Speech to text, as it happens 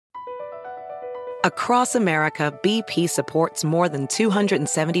Across America, BP supports more than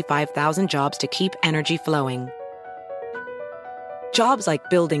 275,000 jobs to keep energy flowing. Jobs like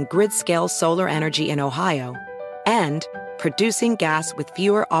building grid-scale solar energy in Ohio and producing gas with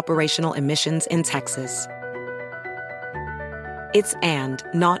fewer operational emissions in Texas. It's and,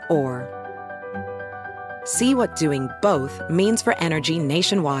 not or. See what doing both means for energy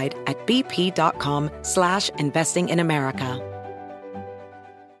nationwide at bp.com/investing in America.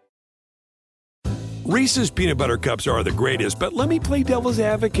 Reese's peanut butter cups are the greatest, but let me play devil's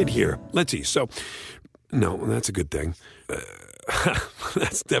advocate here. Let's see. So, no, that's a good thing.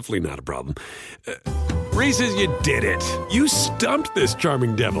 That's definitely not a problem. Reese's, you did it. You stumped this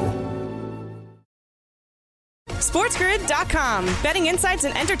charming devil. SportsGrid.com. Betting insights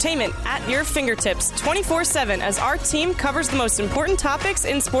and entertainment at your fingertips 24/7 as our team covers the most important topics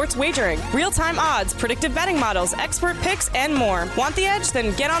in sports wagering. Real-time odds, predictive betting models, expert picks, and more. Want the edge?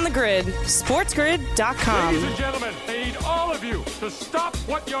 Then get on the grid. SportsGrid.com. Ladies and gentlemen, I need all of you to stop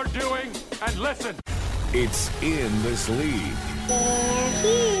what you're doing and listen. It's In This League. They're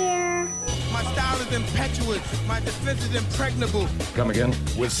here. My style is impetuous. My defense is impregnable. Come again?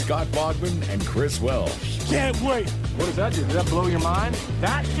 With Scott Bogman and Chris Welsh. Can't wait. What does that do? Did that blow your mind?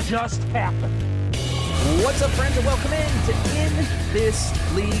 That just happened. What's up, friends, and welcome in This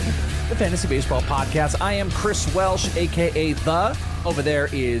League, the Fantasy Baseball Podcast. I am Chris Welsh, a.k.a. The. Over there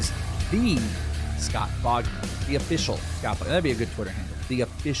is the Scott Bogman, the official Scott Bogman. That'd be a good Twitter handle. The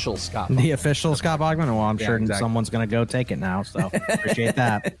official Scott Bogman. The official Scott Bogman? Well, I'm sure exactly. Someone's going to go take it now, so appreciate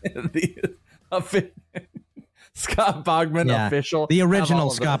that. Scott Bogman, official. The original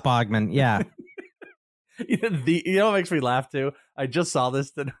Scott Bogman, yeah. You know what makes me laugh, too? I just saw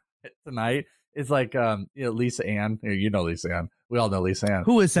this tonight. It's like Lisa Ann. You know Lisa Ann. We all know Lisa Ann.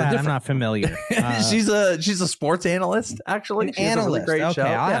 Who is that? I'm not familiar. She's a sports analyst, actually. An analyst. A really great show.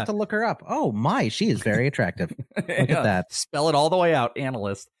 I'll have to look her up. Oh my, she is very attractive. Look at that. Spell it all the way out,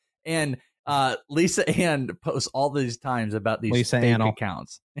 analyst. And Lisa Ann posts all these times about these fake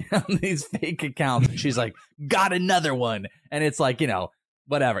accounts. These fake accounts. She's like, got another one. And it's like,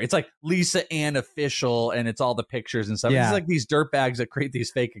 whatever. It's like Lisa Ann official, and it's all the pictures and stuff. Yeah. It's like these dirtbags that create these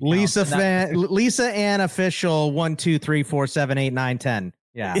fake accounts. Lisa Ann official 1, 2, 3, 4, 7, 8, 9, 10.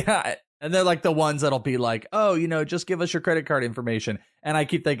 Yeah. Yeah. And they're like the ones that'll be like, oh, just give us your credit card information. And I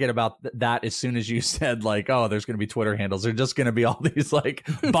keep thinking about that as soon as you said like, oh, there's going to be Twitter handles. There's just going to be all these like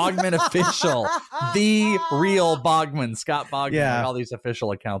Bogman official, the real Bogman, Scott Bogman. Yeah. Like, all these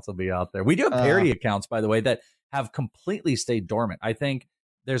official accounts will be out there. We do have parody accounts, by the way, that have completely stayed dormant. I think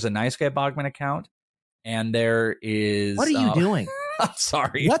there's a Nice Guy Bogman account, and there is... What are you doing? I'm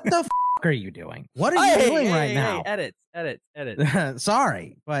sorry. What the are you doing? What are you doing right now? Edit.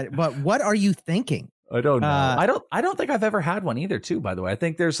 Sorry, but what are you thinking? I don't know. I don't think I've ever had one either, too, by the way. I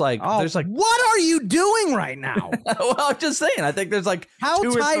think there's like... What are you doing right now? Well, I'm just saying. I think there's like... How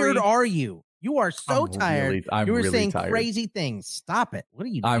tired are you? You are so tired. You were really saying tired. Crazy things. Stop it. What are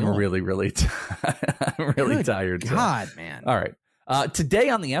you doing? I'm really tired. God, man. All right. Today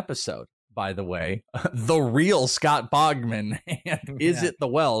on the episode, by the way, the real Scott Bogman and Is It the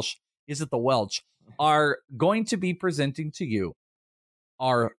Welsh are going to be presenting to you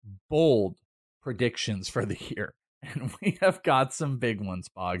our bold predictions for the year. And we have got some big ones,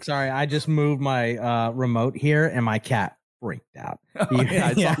 Bog. Sorry, I just moved my remote here and my cat freaked out.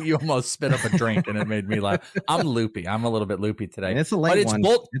 I saw you almost spit up a drink and it made me laugh. I'm loopy. I'm a little bit loopy today. It's a late one.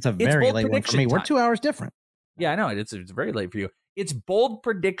 It's a very late one for me. We're 2 hours different. Yeah, I know. It's very late for you. It's bold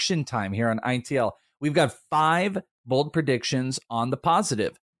prediction time here on ITL. We've got 5 bold predictions on the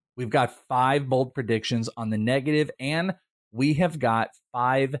positive. We've got 5 bold predictions on the negative, and we have got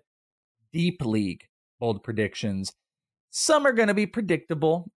 5 deep league bold predictions. Some are going to be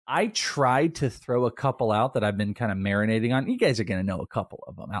predictable. I tried to throw a couple out that I've been kind of marinating on. You guys are going to know a couple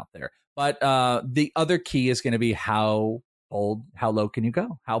of them out there. But the other key is going to be how bold, how low can you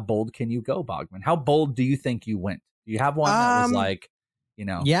go? How bold can you go, Bogman? How bold do you think you went? Do you have one that was like,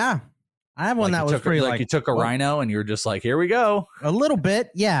 Yeah, I have one that was pretty like you took a rhino and you're just like, here we go. A little bit.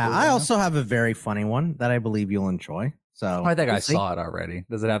 Yeah. I also have a very funny one that I believe you'll enjoy. So I think I saw it already.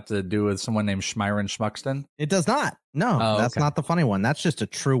 Does it have to do with someone named Schmyron Schmuxton? It does not. No, that's not the funny one. That's just a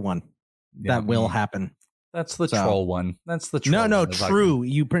true one that will happen. That's the troll one. That's the troll. No, true.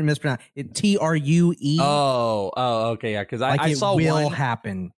 You mispronounced it. TRUE. Oh, okay, yeah. Because I saw one. It will one.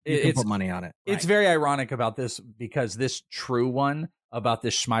 happen. You can put money on it. It's very ironic about this because this true one about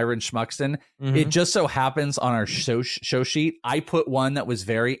this Schmyron Schmuxton, it just so happens on our show sheet, I put one that was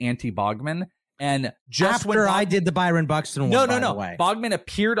very anti-Bogman, And just after I did the Byron Buxton one, no. Bogman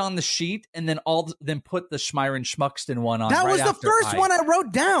appeared on the sheet and then put the Schmeiren Schmuxton one on. That right was the first one I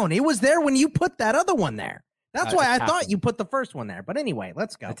wrote down. It was there when you put that other one there. That's why I thought you put the first one there. But anyway,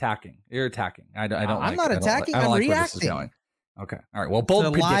 let's go. Attacking. You're attacking. I don't. I'm not attacking. I'm reacting. Okay. All right. Well, bold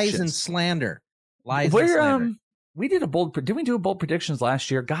predictions. Lies and slander. Lies and slander. We did did we do a bold predictions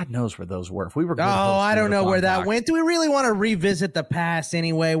last year? God knows where those were. If we were I don't know where that went. Do we really want to revisit the past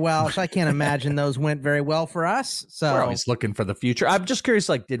anyway, Welsh? I can't imagine those went very well for us. So we're always looking for the future. I'm just curious,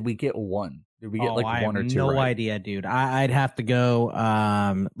 like, did we get one? Did we get one or two? No idea, dude. I'd have to go.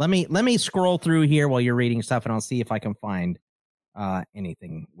 Let me scroll through here while you're reading stuff, and I'll see if I can find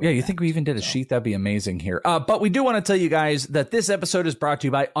anything. Yeah, you think we even did a sheet? That'd be amazing here. But we do want to tell you guys that this episode is brought to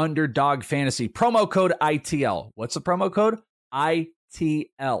you by Underdog Fantasy. Promo code ITL. What's the promo code?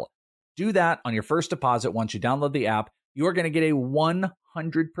 ITL. Do that on your first deposit. Once you download the app, you are going to get a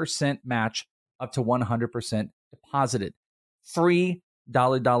 100% match up to 100% deposited. Free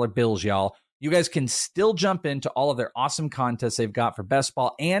dollar bills, y'all. You guys can still jump into all of their awesome contests they've got for best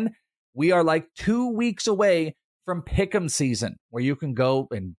ball. And we are like 2 weeks away from Pick'em season, where you can go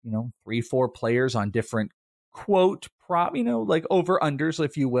and, 3-4 players on different quote prop, like over-unders,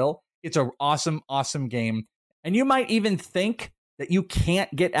 if you will. It's an awesome game. And you might even think that you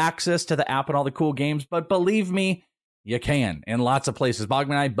can't get access to the app and all the cool games, but believe me, you can in lots of places.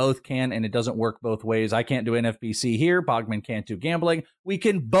 Bogman and I both can, and it doesn't work both ways. I can't do NFBC here. Bogman can't do gambling. We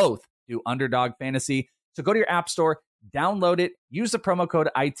can both do Underdog Fantasy. So go to your app store, download it, use the promo code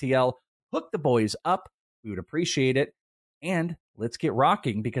ITL, hook the boys up. We would appreciate it. And let's get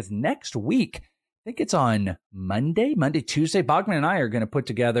rocking, because next week, I think it's on Monday, Tuesday, Bogman and I are going to put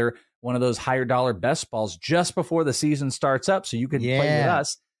together one of those higher dollar best balls just before the season starts up, so you can play with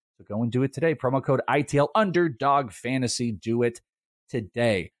us. So go and do it today. Promo code ITL, Underdog Fantasy. Do it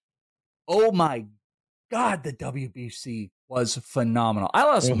today. Oh my God, the WBC was phenomenal. I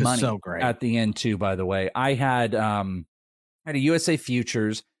lost money at the end too, by the way. I had a USA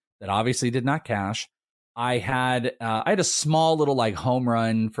Futures that obviously did not cash. I had a small little like home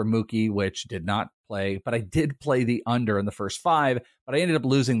run for Mookie, which did not play, but I did play the under in the first 5, but I ended up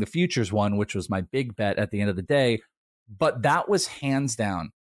losing the futures one, which was my big bet at the end of the day. But that was hands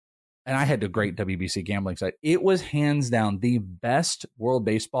down, and I had a great WBC gambling site. It was hands down the best World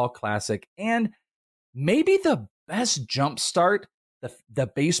Baseball Classic, and maybe the best jumpstart the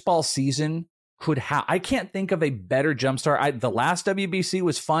baseball season could have. I can't think of a better jumpstart. The last WBC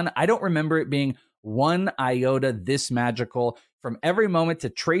was fun. I don't remember it being one iota this magical, from every moment to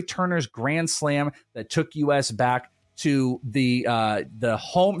Trey Turner's grand slam that took US back to the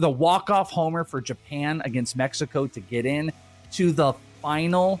walk-off homer for Japan against Mexico to get in, to the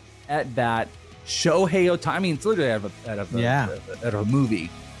final at bat. Shohei Ohtani, I mean, it's literally out of a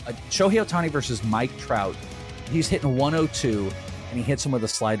movie. Shohei Ohtani versus Mike Trout. He's hitting 102, and he hits him with a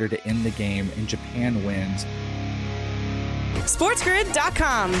slider to end the game, and Japan wins.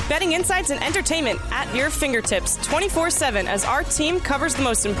 SportsGrid.com. Betting insights and entertainment at your fingertips 24/7 as our team covers the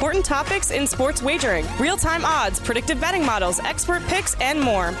most important topics in sports wagering. Real-time odds, predictive betting models, expert picks, and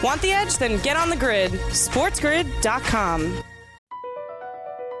more. Want the edge? Then get on the grid. SportsGrid.com.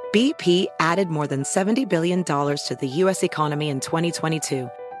 BP added more than $70 billion to the U.S. economy in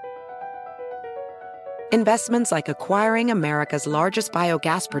 2022. Investments like acquiring America's largest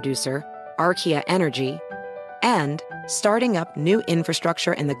biogas producer, Archaea Energy, and starting up new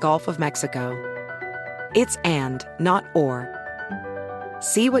infrastructure in the Gulf of Mexico. It's and, not or.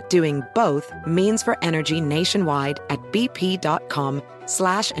 See what doing both means for energy nationwide at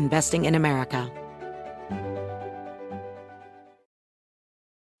bp.com/investing in America.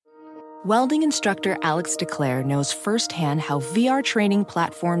 Welding instructor Alex DeClaire knows firsthand how VR training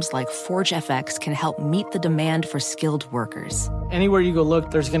platforms like ForgeFX can help meet the demand for skilled workers. Anywhere you go look,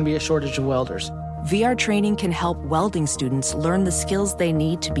 there's going to be a shortage of welders. VR training can help welding students learn the skills they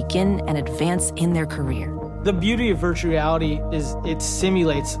need to begin and advance in their career. The beauty of virtual reality is it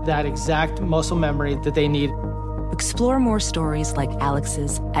simulates that exact muscle memory that they need. Explore more stories like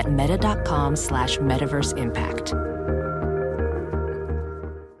Alex's at meta.com/metaverseimpact.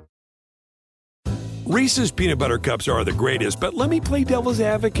 Reese's peanut butter cups are the greatest, but let me play devil's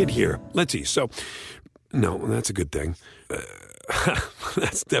advocate here. Let's see. So, no, that's a good thing.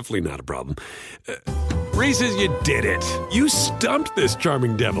 That's definitely not a problem. Reese's, you did it. You stumped this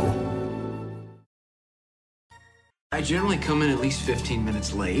charming devil. I generally come in at least 15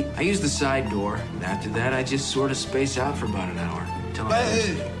 minutes late. I use the side door, and after that, I just sort of space out for about an hour.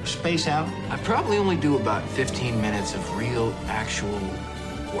 Space out? I probably only do about 15 minutes of real, actual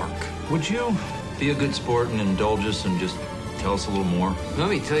work. Would you be a good sport and indulge us and just tell us a little more?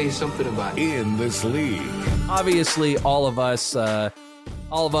 Let me tell you something about In This League. Obviously, all of us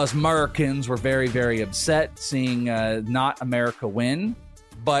Americans were very, very upset seeing not America win,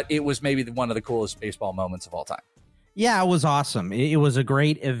 but it was maybe one of the coolest baseball moments of all time. Yeah, it was awesome. It was a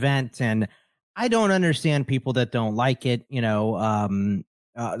great event, and I don't understand people that don't like it.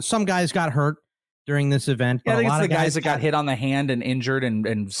 Some guys got hurt during this event. Yeah, but I think a lot it's the of guys that got hit on the hand and injured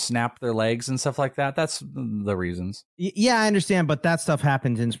and snapped their legs and stuff like that. That's the reasons. Yeah, I understand, but that stuff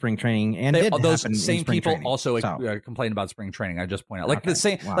happened in spring training, and those same people also complain about spring training. I just point out, like the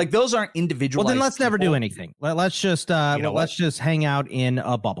same, like those aren't individual. Well, then let's never do anything. Let's just let's just hang out in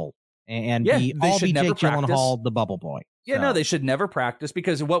a bubble and be Jake Gyllenhaal, the bubble boy. Yeah, no, they should never practice,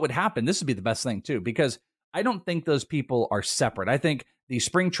 because what would happen? This would be the best thing too, because I don't think those people are separate. I think the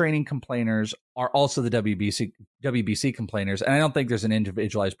spring training complainers are also the WBC complainers, and I don't think there's an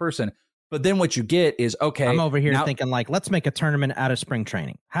individualized person. But then what you get is, okay, I'm over here thinking, like, let's make a tournament out of spring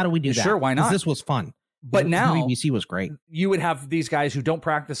training. How do we do that? Sure, why not? This was fun. But now WBC was great. You would have these guys who don't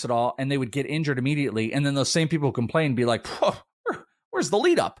practice at all, and they would get injured immediately, and then those same people who complain be like, where's the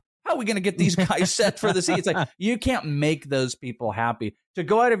lead up? How are we going to get these guys set for the season? It's like, you can't make those people happy. To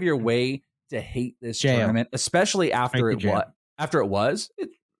go out of your way to hate this tournament, especially after it was.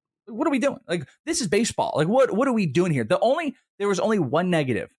 What are we doing? Like, this is baseball. Like, what are we doing here? There was only one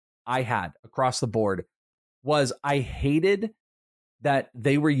negative I had across the board was I hated that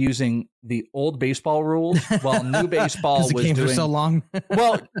they were using the old baseball rules while new baseball was doing for so long.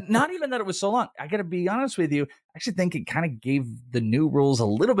 Well, not even that it was so long. I got to be honest with you. I actually think it kind of gave the new rules a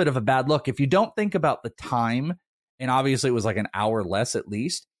little bit of a bad look. If you don't think about the time, and obviously it was like an hour less at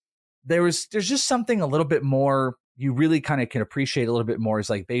least, there's just something a little bit more you really kind of can appreciate a little bit more. Is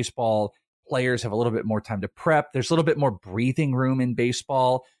like baseball players have a little bit more time to prep. There's a little bit more breathing room in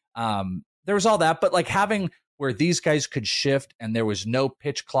baseball. There was all that, but like having where these guys could shift and there was no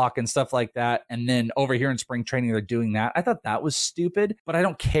pitch clock and stuff like that. And then over here in spring training, they're doing that. I thought that was stupid, but I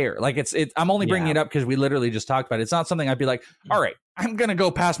don't care. Like I'm only bringing it up because we literally just talked about it. It's not something I'd be like, all right, I'm going to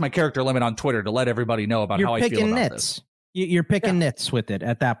go past my character limit on Twitter to let everybody know about how I feel about this. You're picking nits with it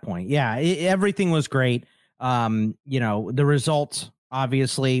at that point. Yeah, everything was great. The results,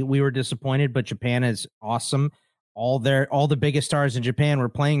 obviously, we were disappointed, but Japan is awesome. All the biggest stars in Japan were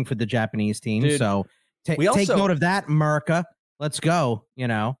playing for the Japanese team. Dude, so take note of that, America. Let's go,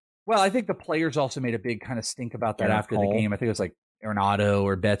 Well, I think the players also made a big kind of stink about that after the game. I think it was like Arenado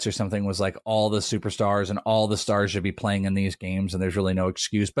or Betts or something was like all the superstars and all the stars should be playing in these games, and there's really no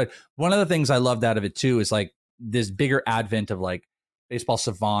excuse. But one of the things I loved out of it, too, is like this bigger advent of like Baseball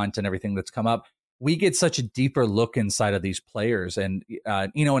Savant and everything that's come up. We get such a deeper look inside of these players. And,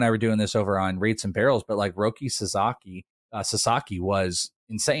 Eno and I were doing this over on Rates and Barrels, but like Roki Sasaki was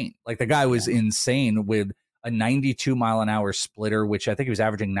insane. Like the guy was insane with a 92 mile an hour splitter, which I think he was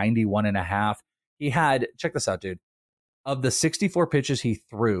averaging 91 and a half. He had, check this out, dude. Of the 64 pitches he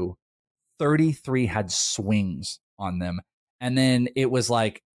threw, 33 had swings on them. And then it was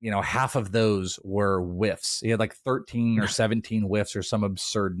like, half of those were whiffs. He had like 13 or 17 whiffs or some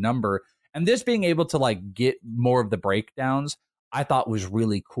absurd number. And this being able to like get more of the breakdowns, I thought was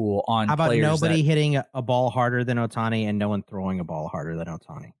really cool on How about players nobody hitting a ball harder than Ohtani and no one throwing a ball harder than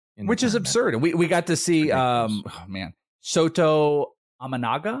Ohtani? Which is absurd. And we got to see, Soto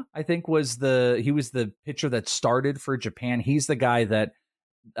Amanaga, I think he was the pitcher that started for Japan. He's the guy that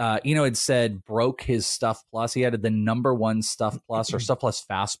Eno had said broke his stuff plus. He had the number one stuff plus or stuff plus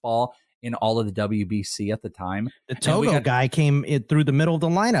fastball in all of the WBC at the time. The Togo guy came through the middle of the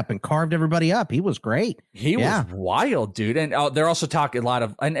lineup and carved everybody up. He was great. He was wild, dude. And they're also talking a lot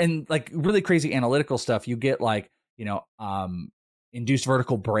of and like really crazy analytical stuff. You get like, induced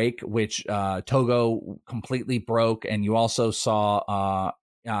vertical break, which Togo completely broke. And you also saw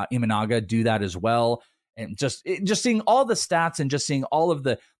Imanaga do that as well. And just seeing all the stats and just seeing all of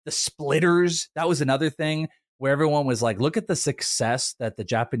the splitters. That was another thing where everyone was like, look at the success that the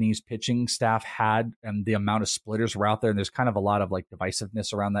Japanese pitching staff had and the amount of splitters were out there. And there's kind of a lot of like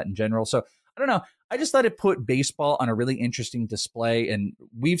divisiveness around that in general. So I don't know. I just thought it put baseball on a really interesting display. And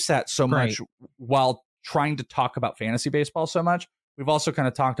we've sat so much while trying to talk about fantasy baseball so much. We've also kind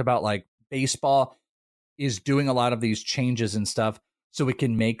of talked about like baseball is doing a lot of these changes and stuff so it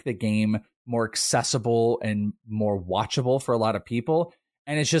can make the game more accessible and more watchable for a lot of people.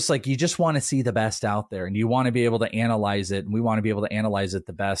 And it's just like, you just want to see the best out there and you want to be able to analyze it. And we want to be able to analyze it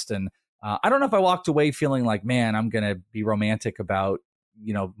the best. And I don't know if I walked away feeling like, man, I'm going to be romantic about,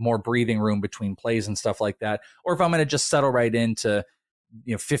 more breathing room between plays and stuff like that. Or if I'm going to just settle right into,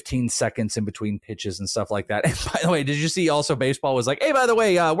 15 seconds in between pitches and stuff like that. And by the way, did you see also baseball was like, hey, by the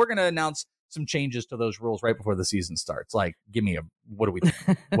way, we're going to announce some changes to those rules right before the season starts. Like, what are we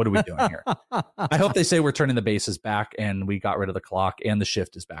doing? What are we doing here? I hope they say we're turning the bases back and we got rid of the clock and the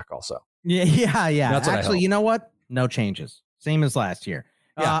shift is back also. Yeah. Actually, you know what? No changes. Same as last year.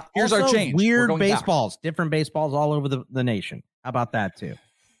 Yeah, here's our change. Weird baseballs, different baseballs all over the nation. How about that too?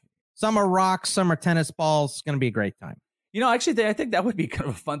 Some are rocks, some are tennis balls. It's going to be a great time. Actually, I think that would be kind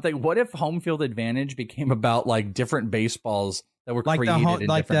of a fun thing. What if home field advantage became about like different baseballs that were created in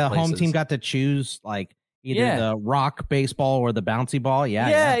different places? Home team got to choose like either the rock baseball or the bouncy ball.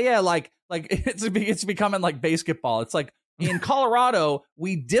 Yeah. Like it's becoming like basketball. It's like in Colorado,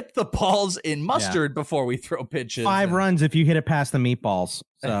 we dip the balls in mustard before we throw pitches. 5 runs if you hit it past the meatballs.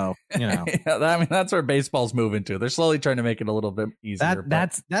 So, that's where baseball's moving to. They're slowly trying to make it a little bit easier.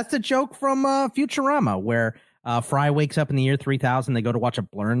 That's the joke from Futurama, where Fry wakes up in the year 3000. They go to watch a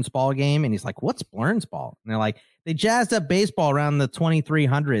Blurns ball game, and he's like, "What's Blurns ball?" And they're like, "They jazzed up baseball around the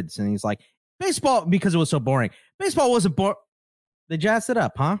 2300s." And he's like, "Baseball," because it was so boring. Baseball wasn't boring. They jazzed it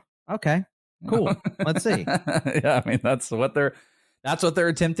up, huh? Okay, cool. Let's see. Yeah, I mean that's what they're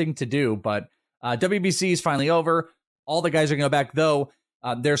attempting to do. But WBC is finally over. All the guys are going to go back, though.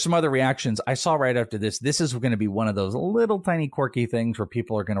 There's some other reactions I saw right after this. This is going to be one of those little tiny quirky things where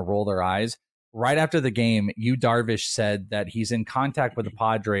people are going to roll their eyes. Right after the game, Darvish said that he's in contact with the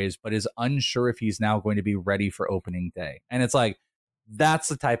Padres, but is unsure if he's now going to be ready for opening day. And it's like, that's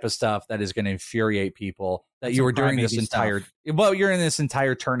the type of stuff that is going to infuriate people that you were during this you're in this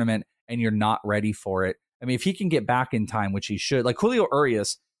entire tournament and you're not ready for it. I mean, if he can get back in time, which he should, like Julio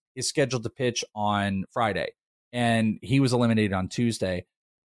Urias is scheduled to pitch on Friday and he was eliminated on Tuesday.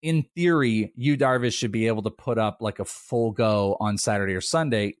 In theory, Darvish should be able to put up like a full go on Saturday or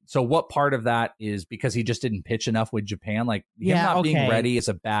Sunday. So what part of that is because he just didn't pitch enough with Japan? Like him not being ready is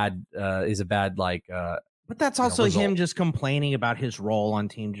a bad but that's also him just complaining about his role on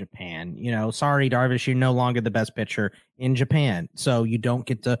Team Japan. Sorry, Darvish, you're no longer the best pitcher in Japan. So you don't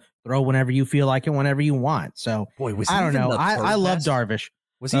get to throw whenever you feel like it, whenever you want. So I don't know. I love Darvish.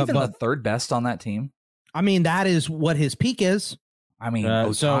 Was he even the third best on that team? I mean, that is what his peak is. I mean,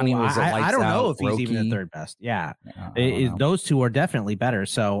 Ohtani was I don't know if he's even the third best. Yeah, those two are definitely better.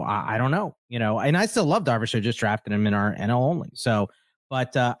 So I don't know, and I still love Darvish. I just drafted him in our NL only. So,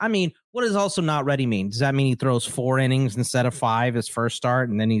 but I mean, what does also not ready mean? Does that mean he throws 4 innings instead of 5 his first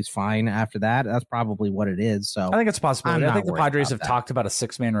start and then he's fine after that? That's probably what it is. So I think it's possible. I think the Padres have talked about a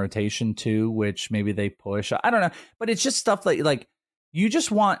 6-man rotation too, which maybe they push. I don't know, but it's just stuff that like you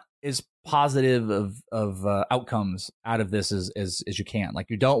just want is positive of outcomes out of this as you can. Like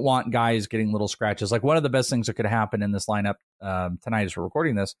you don't want guys getting little scratches. Like one of the best things that could happen in this lineup tonight as we're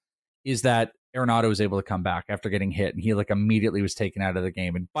recording this is that Arenado was able to come back after getting hit and he like immediately was taken out of the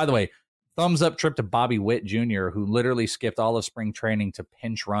game. And by the way, thumbs up trip to Bobby Witt Jr., who literally skipped all of spring training to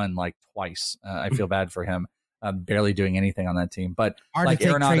pinch run like twice. I feel bad for him, barely doing anything on that team. But hard like to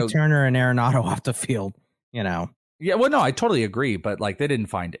take Trey Turner and Arenado off the field, Yeah, well, no, I totally agree, but like they didn't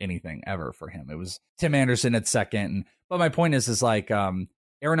find anything ever for him. It was Tim Anderson at second. But my point is like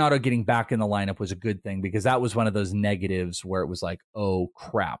Arenado getting back in the lineup was a good thing because that was one of those negatives where it was like, oh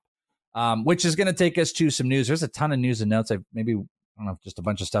crap. Which is going to take us to some news. There's a ton of news and notes. I don't know if just a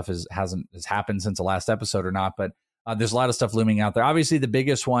bunch of stuff has happened since the last episode or not, but there's a lot of stuff looming out there. Obviously, the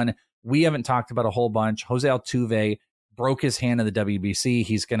biggest one we haven't talked about a whole bunch. Jose Altuve broke his hand in the WBC.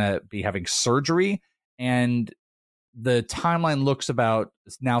 He's going to be having surgery, and the timeline looks about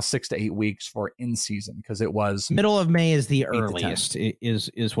now 6 to 8 weeks for in season because it was middle of May is the earliest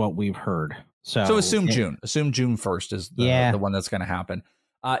is what we've heard. So assume June 1st is the one that's going to happen.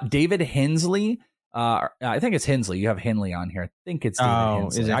 David Hensley. I think it's Hensley. You have Henley on here. I think it's David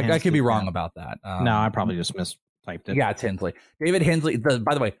Hensley. I could be wrong about that. No, I probably just mistyped it. Yeah, it's Hensley. David Hensley.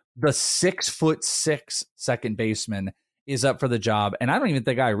 By the way, the 6'6" second baseman is up for the job, and I don't even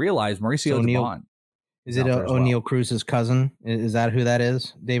think I realized Mauricio Dubon. Is it O'Neal Cruz's cousin? Is that who that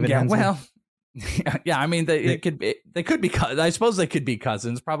is? David Hensley? Well, yeah. I mean, they could be. I suppose they could be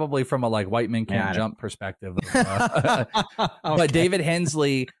cousins, probably from a like white men can't jump perspective. Okay. But David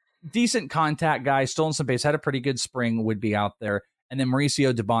Hensley, decent contact guy, stolen some base, had a pretty good spring, would be out there, and then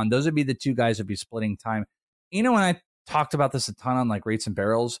Mauricio Dubon. Those would be the two guys that'd be splitting time. When I talked about this a ton on like Rates and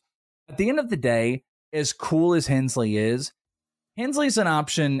Barrels, at the end of the day, as cool as Hensley is. Hensley's an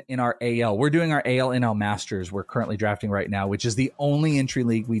option in our AL. We're doing our AL NL Masters. We're currently drafting right now, which is the only entry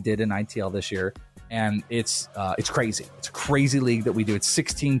league we did in ITL this year. And it's crazy. It's a crazy league that we do. It's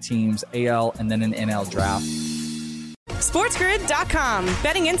 16 teams, AL, and then an NL draft. SportsGrid.com.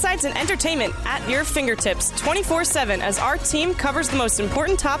 Betting insights and entertainment at your fingertips 24/7 as our team covers the most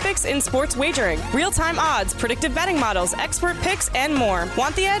important topics in sports wagering. Real-time odds, predictive betting models, expert picks, and more.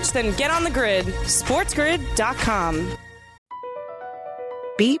 Want the edge? Then get on the grid. SportsGrid.com.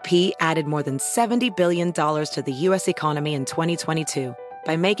 BP added more than $70 billion to the U.S. economy in 2022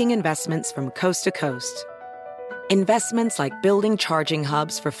 by making investments from coast to coast. Investments like building charging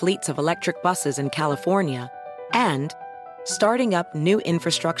hubs for fleets of electric buses in California and starting up new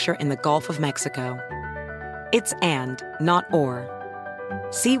infrastructure in the Gulf of Mexico. It's and, not or.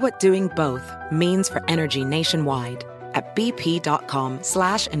 See what doing both means for energy nationwide at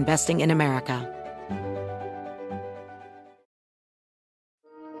bp.com/investing in America.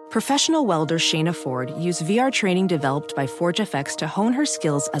 Professional welder Shayna Ford used VR training developed by ForgeFX to hone her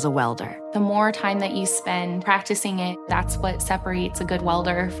skills as a welder. The more time that you spend practicing it, that's what separates a good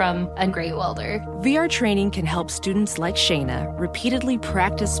welder from a great welder. VR training can help students like Shayna repeatedly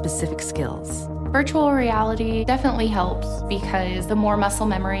practice specific skills. Virtual reality definitely helps because the more muscle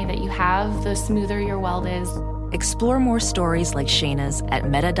memory that you have, the smoother your weld is. Explore more stories like Shayna's at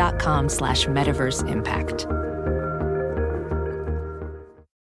meta.com/metaverseimpact.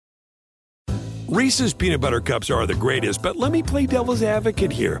 Reese's peanut butter cups are the greatest, but let me play devil's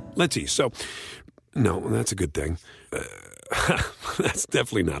advocate here. Let's see. So, no, that's a good thing. That's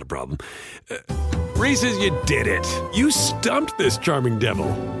definitely not a problem. Reese's, you did it. You stumped this charming devil.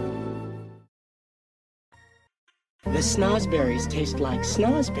 The snozberries taste like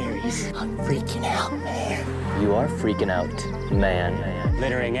snozberries. I'm freaking out, man. You are freaking out, man.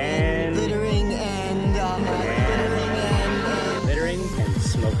 Littering and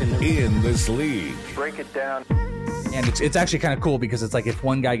smoking in this league. Break it down. And it's actually kind of cool because it's like if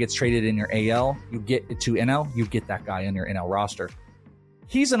one guy gets traded in your AL, you get to NL, you get that guy on your NL roster.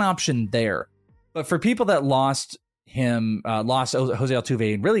 He's an option there. But for people that lost him, lost Jose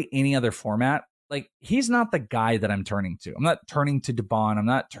Altuve in really any other format, like he's not the guy that I'm turning to. I'm not turning to DeBon. I'm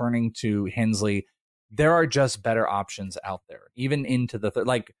not turning to Hensley. There are just better options out there, even into the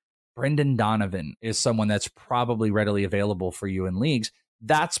like Brendan Donovan is someone that's probably readily available for you in leagues.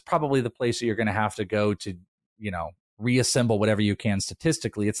 That's probably the place that you're going to have to go to, reassemble whatever you can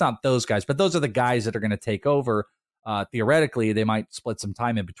statistically. It's not those guys, but those are the guys that are going to take over. Theoretically, they might split some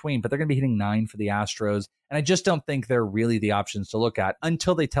time in between, but they're going to be hitting 9 for the Astros. And I just don't think they're really the options to look at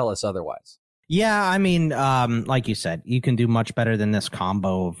until they tell us otherwise. Yeah, I mean, like you said, you can do much better than this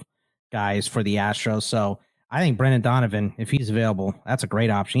combo of guys for the Astros. So I think Brendan Donovan, if he's available, that's a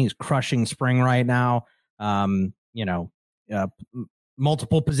great option. He's crushing spring right now.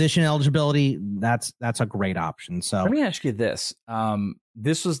 Multiple position eligibility. That's a great option. So let me ask you this.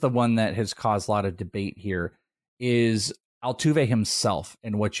 This was the one that has caused a lot of debate here is Altuve himself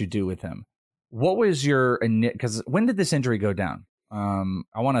and what you do with him. What was your, because when did this injury go down? I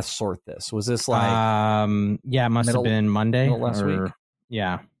want to sort this. Was this like, it must have been Monday last week.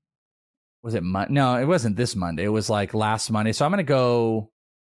 Yeah. Was it No, it wasn't this Monday. It was like last Monday. So I'm going to go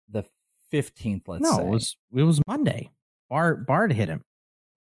the 15th. Let's say. No, it was Monday. Bard hit him.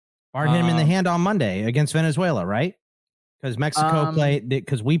 Bard hit him in the hand on Monday against Venezuela, right? Because Mexico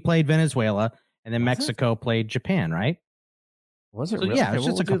because we played Venezuela and then Mexico played Japan, right? Was it? So, really? Yeah, it was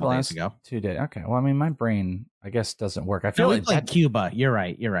just a couple days ago. 2 days. Okay. Well, I mean, my brain, I guess, doesn't work. I feel like we played Cuba. You're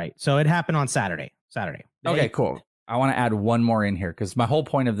right. So it happened on Saturday. Okay, cool. I want to add one more in here because my whole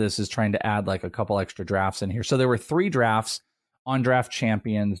point of this is trying to add like a couple extra drafts in here. So there were 3 drafts on Draft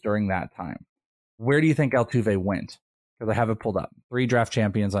Champions during that time. Where do you think Altuve went? Because I have it pulled up. 3 draft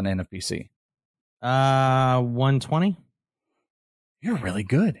champions on NFBC. 120. You're really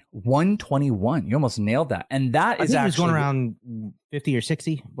good. 121. You almost nailed that. And that is actually... he was going around 50 or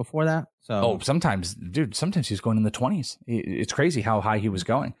 60 before that. So sometimes he's going in the 20s. It's crazy how high he was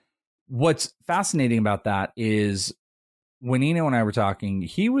going. What's fascinating about that is when Eno and I were talking,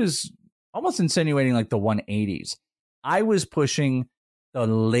 he was almost insinuating like the 180s. I was pushing the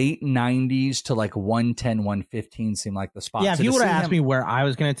late 90s to like 110, 115 seemed like the spot. Yeah, if you would have asked me where I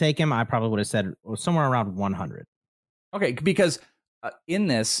was going to take him, I probably would have said somewhere around 100. Okay, because in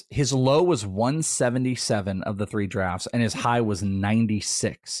this, his low was 177 of the 3 drafts, and his high was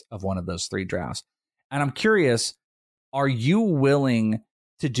 96 of one of those 3 drafts. And I'm curious, are you willing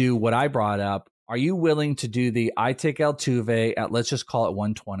to do what I brought up? Are you willing to do I take Altuve at, let's just call it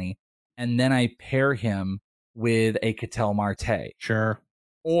 120, and then I pair him with a Ketel Marte? Sure.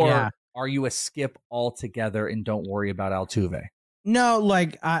 Or are you a skip altogether and don't worry about Altuve? No,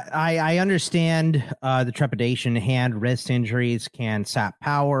 like I understand the trepidation. Hand, wrist injuries can sap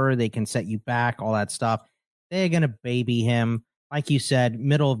power. They can set you back, all that stuff. They're going to baby him. like you said,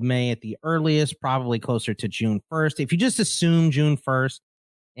 middle of May at the earliest, probably closer to June 1st. If you just assume June 1st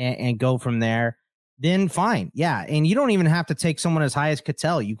and go from there, then fine. Yeah. And you don't even have to take someone as high as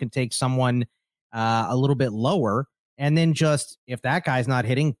Cattell. You can take someone a little bit lower, and then just, if that guy's not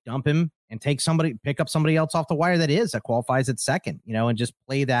hitting, dump him and pick up somebody else off the wire that qualifies at second, and just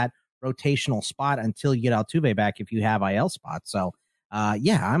play that rotational spot until you get Altuve back if you have IL spots. So,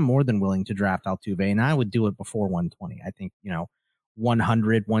 I'm more than willing to draft Altuve, and I would do it before 120. I think,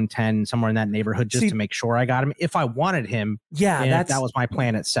 100, 110, somewhere in that neighborhood, just to make sure I got him. If I wanted him, that was my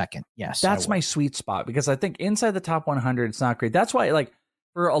plan at second. Yes, that's my sweet spot, because I think inside the top 100, it's not great. That's why, like,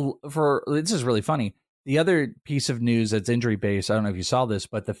 for this is really funny. The other piece of news that's injury based, I don't know if you saw this,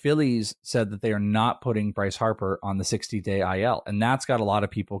 but the Phillies said that they are not putting Bryce Harper on the 60-day IL, and that's got a lot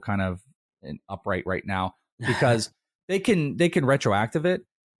of people kind of upright right now, because they can retroactive it,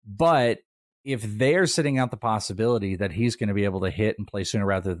 but if they're sitting out the possibility that he's going to be able to hit and play sooner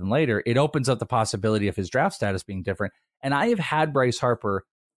rather than later, it opens up the possibility of his draft status being different. And I have had Bryce Harper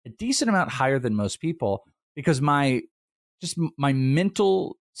a decent amount higher than most people, because my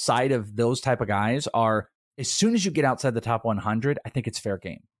mental side of those type of guys are, as soon as you get outside the top 100, I think it's fair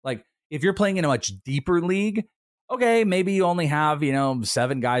game. Like, if you're playing in a much deeper league, okay, maybe you only have,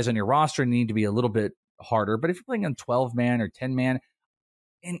 7 guys on your roster and you need to be a little bit harder. But if you're playing on 12-man or 10-man,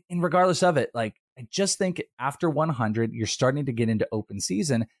 and regardless of it, like, I just think after 100, you're starting to get into open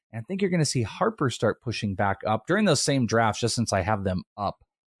season. And I think you're going to see Harper start pushing back up during those same drafts, just since I have them up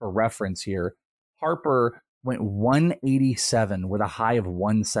for reference here. Harper went 187 with a high of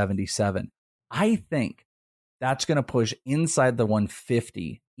 177. I think that's going to push inside the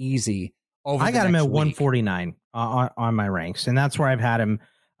 150 easy. I got him at 149 on my ranks, and that's where I've had him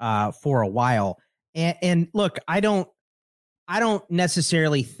for a while. And look, I don't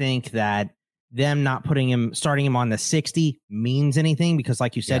necessarily think that them not starting him on the 60 means anything, because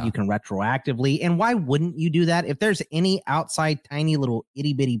like you said, you can retroactively. And why wouldn't you do that? If there's any outside tiny little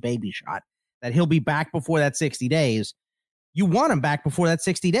itty bitty baby shot that he'll be back before that 60 days, you want him back before that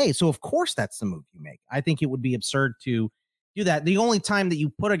 60 days. So of course that's the move you make. I think it would be absurd to do that. The only time that you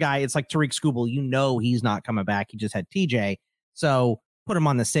put a guy, it's like Tariq Skubal, he's not coming back. He just had TJ. So put him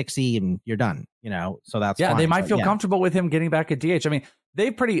on the 60 and you're done, so that's fine. They might feel comfortable with him getting back at DH. I mean,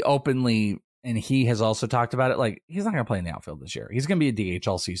 they pretty openly, and he has also talked about it, like, he's not going to play in the outfield this year. He's going to be a DH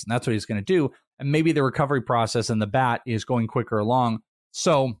all season. That's what he's going to do. And maybe the recovery process and the bat is going quicker along.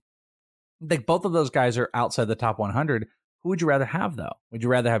 So I think both of those guys are outside the top 100. Who would you rather have, though? Would you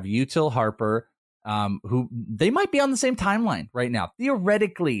rather have Util, Harper, who they might be on the same timeline right now?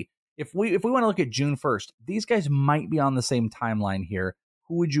 Theoretically, if we want to look at June 1st, these guys might be on the same timeline here.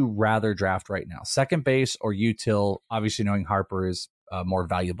 Who would you rather draft right now? Second base or Util? Obviously, knowing Harper is a more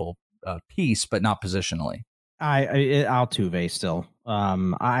valuable piece, but not positionally. Altuve still.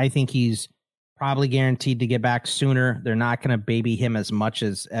 I think he's probably guaranteed to get back sooner. They're not going to baby him as much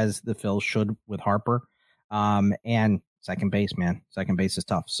as the Phils should with Harper. And second base, man. Second base is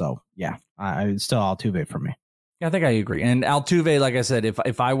tough. So, yeah, it's still Altuve for me. Yeah, I think I agree. And Altuve, like I said,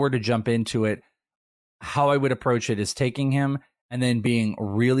 if I were to jump into it, how I would approach it is taking him and then being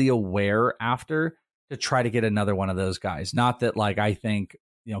really aware after to try to get another one of those guys. Not that, like, I think,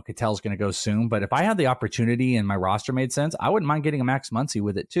 Cattell's going to go soon, but if I had the opportunity and my roster made sense, I wouldn't mind getting a Max Muncy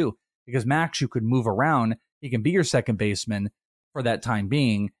with it too, because Max, you could move around. He can be your second baseman for that time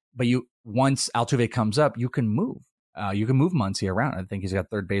being, but once Altuve comes up, you can move. You can move Muncy around. I think he's got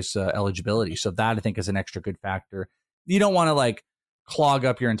third base eligibility. So that, I think, is an extra good factor. You don't want to, like, clog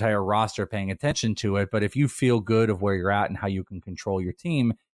up your entire roster paying attention to it, but if you feel good of where you're at and how you can control your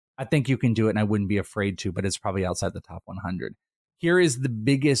team, I think you can do it, and I wouldn't be afraid to, but it's probably outside the top 100. Here is the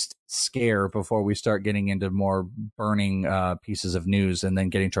biggest scare before we start getting into more burning pieces of news and then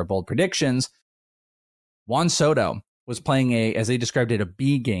getting to our bold predictions. Juan Soto was playing as they described it, a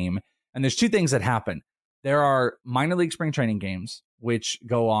B game, and there's two things that happen. There are minor league spring training games, which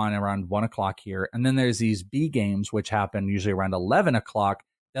go on around 1 o'clock here. And then there's these B games, which happen usually around 11 o'clock.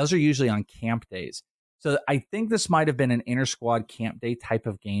 Those are usually on camp days. So I think this might have been an inter-squad camp day type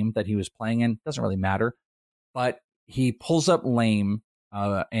of game that he was playing in. Doesn't really matter. But he pulls up lame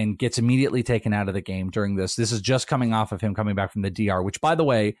and gets immediately taken out of the game during this. This is just coming off of him coming back from the DR, which, by the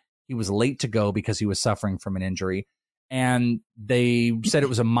way, he was late to go because he was suffering from an injury. And they said it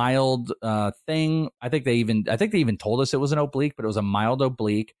was a mild thing. I think they even told us it was an oblique, but it was a mild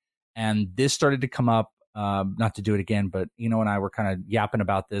oblique. And this started to come up, not to do it again, but and I were kind of yapping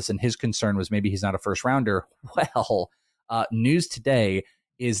about this, and his concern was maybe he's not a first rounder. Well, news today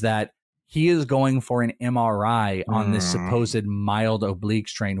is that he is going for an MRI on this supposed mild oblique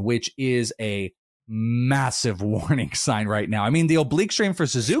strain, which is a massive warning sign right now. I mean, the oblique strain for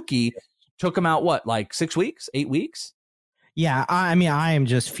Suzuki took him out, what, like 6 weeks, 8 weeks? Yeah, I mean, I am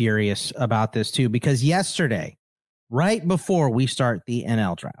just furious about this too, because yesterday, right before we start the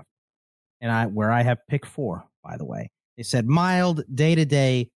NL draft, and where I have pick 4, by the way, they said mild,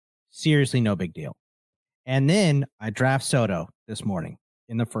 day-to-day, seriously no big deal. And then I draft Soto this morning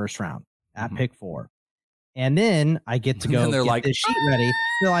in the first round at pick 4. And then I get to go get like, this sheet ready.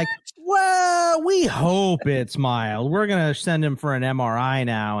 They're like, well, we hope it's mild. We're going to send him for an MRI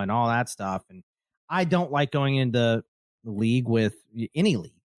now and all that stuff. And I don't like going into the league with any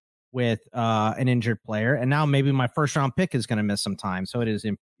league with an injured player. And now maybe my first round pick is going to miss some time. So it is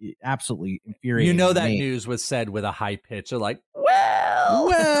absolutely infuriating. You know, that news was said with a high pitch. They're like, well,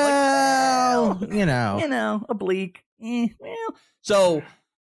 oblique. Well, so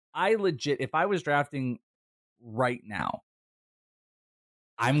I legit, if I was drafting right now,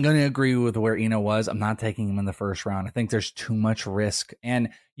 I'm going to agree with where Eno was. I'm not taking him in the first round. I think there's too much risk. And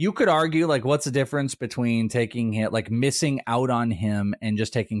you could argue, like, what's the difference between taking him, like missing out on him and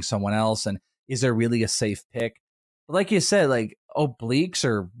just taking someone else? And is there really a safe pick? But like you said, like, obliques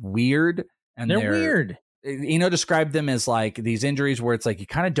are weird. And they're weird. Eno described them as like these injuries where it's like you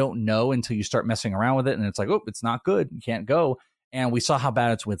kind of don't know until you start messing around with it. And it's like, oh, it's not good. You can't go. And we saw how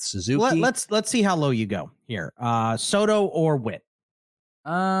bad it's with Suzuki. Let's see how low you go here. Soto or Witt?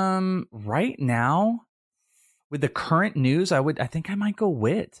 Right now, with the current news, I think I might go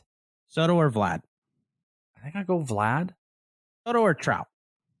Witt. Soto or Vlad? I think I go Vlad. Soto or Trout?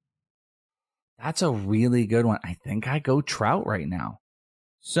 That's a really good one. I think I go Trout right now.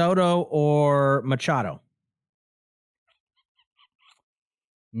 Soto or Machado?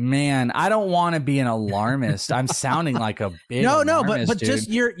 Man, I don't want to be an alarmist. I'm sounding like a big alarmist, but dude. just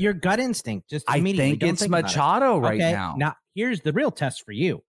your gut instinct. Just immediately. I think Don't it's think Machado right okay, now. Now, here's the real test for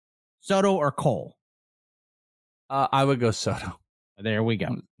you: Soto or Cole? I would go Soto. There we go.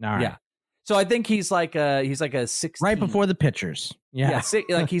 All right. Yeah. So I think he's like a 16. Right before the pitchers. Yeah.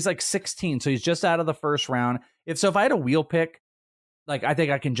 Like he's like 16. So he's just out of the first round. If I had a wheel pick, like, I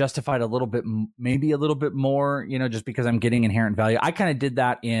think I can justify it a little bit, maybe a little bit more, just because I'm getting inherent value. I kind of did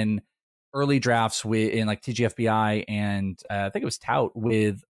that in early drafts in like TGFBI and I think it was Tout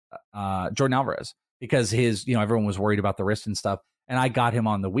with Jordan Alvarez, because his, everyone was worried about the wrist and stuff. And I got him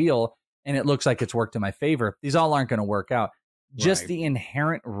on the wheel and it looks like it's worked in my favor. These all aren't going to work out. Just the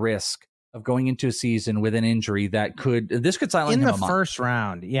inherent risk of going into a season with an injury that could sideline him in the first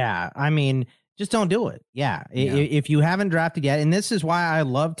round. Yeah. I mean, just don't do it. Yeah. If you haven't drafted yet, and this is why I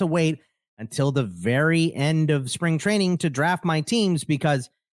love to wait until the very end of spring training to draft my teams, because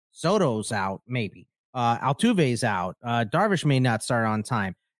Soto's out, maybe. Altuve's out. Darvish may not start on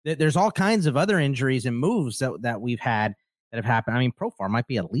time. There's all kinds of other injuries and moves that we've had that have happened. I mean, Profar might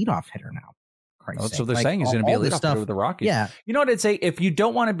be a leadoff hitter now. That's what they're saying. He's going to be a leadoff hitter with the Rockies. Yeah. You know what I'd say? If you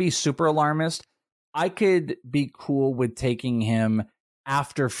don't want to be super alarmist, I could be cool with taking him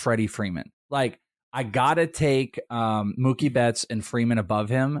after Freddie Freeman. Like, I got to take Mookie Betts and Freeman above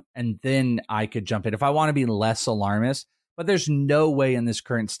him, and then I could jump in if I want to be less alarmist. But there's no way in this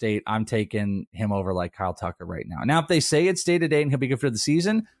current state I'm taking him over like Kyle Tucker right now. Now, if they say it's day-to-day and he'll be good for the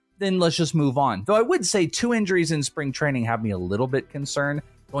season, then let's just move on. Though I would say 2 injuries in spring training have me a little bit concerned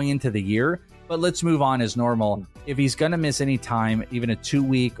going into the year. But let's move on as normal. If he's going to miss any time, even a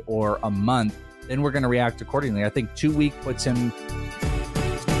 2-week or a month, then we're going to react accordingly. I think 2-week puts him...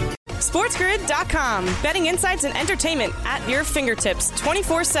 SportsGrid.com. Betting insights and entertainment at your fingertips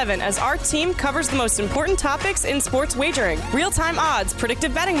 24/7 as our team covers the most important topics in sports wagering. Real-time odds,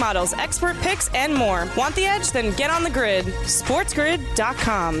 predictive betting models, expert picks, and more. Want the edge? Then get on the grid.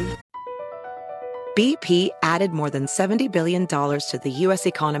 SportsGrid.com. BP added more than $70 billion to the U.S.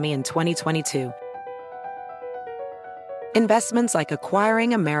 economy in 2022. Investments like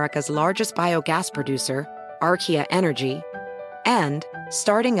acquiring America's largest biogas producer, Archaea Energy, and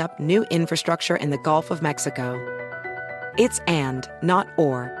starting up new infrastructure in the Gulf of Mexico. It's and, not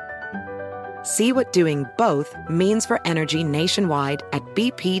or. See what doing both means for energy nationwide at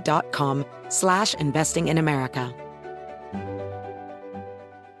bp.com/investing in America.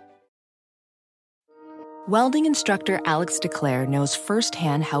 Welding instructor Alex DeClaire knows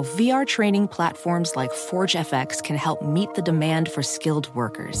firsthand how VR training platforms like ForgeFX can help meet the demand for skilled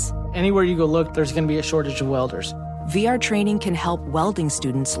workers. Anywhere you go look, there's going to be a shortage of welders. VR training can help welding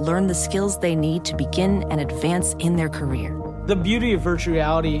students learn the skills they need to begin and advance in their career. The beauty of virtual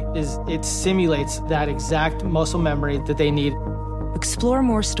reality is it simulates that exact muscle memory that they need. Explore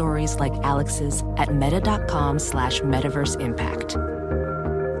more stories like Alex's at meta.com/metaverseimpact.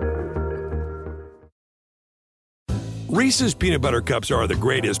 Reese's peanut butter cups are the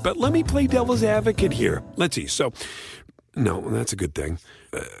greatest, but let me play devil's advocate here. Let's see. So, no, that's a good thing.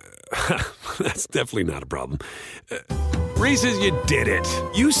 That's definitely not a problem. Reese's, you did it.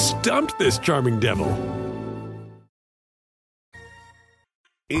 You stumped this charming devil.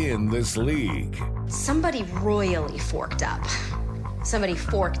 In this league. Somebody royally forked up. Somebody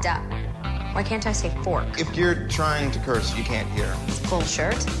forked up. Why can't I say fork? If you're trying to curse, you can't hear. It's full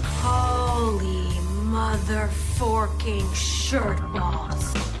shirt. Holy mother forking shirt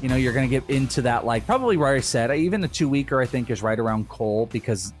balls. You know, you're going to get into that, like probably where I said, even the 2-weeker I think is right around Cole,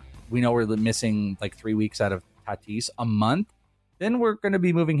 because we know we're missing like 3 weeks out of Tatis, a month. Then we're going to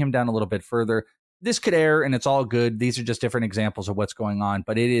be moving him down a little bit further. This could air and it's all good. These are just different examples of what's going on,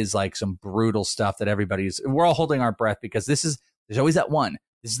 but it is like some brutal stuff that we're all holding our breath, because there's always that one.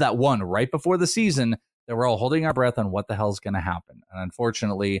 This is that one right before the season that we're all holding our breath on what the hell is going to happen. And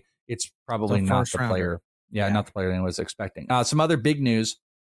unfortunately, it's probably not the player. Yeah, not the player anyone was expecting. Some other big news.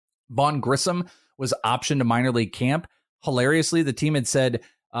 Vaughn Grissom was optioned to minor league camp. Hilariously, the team had said,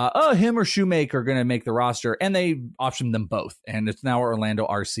 him or Shoemaker are going to make the roster, and they optioned them both. And it's now Orlando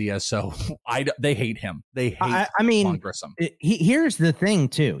Arcia, so they hate him. They hate Vaughn Grissom. Here's the thing,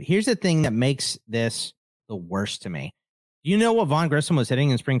 too. Here's the thing that makes this the worst to me. Do you know what Vaughn Grissom was hitting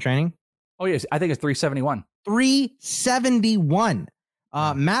in spring training? Oh, yes. I think it's 371. 371.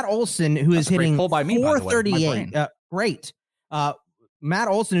 Matt Olson, who is hitting 438. Great. Matt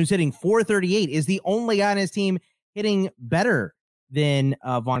Olson, who's hitting 438, is the only guy on his team hitting better than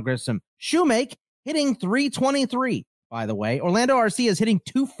Vaughn Grissom. Shoemake hitting 323, by the way. Orlando Arcia is hitting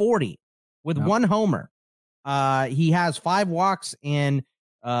 240 with one homer. He has 5 walks and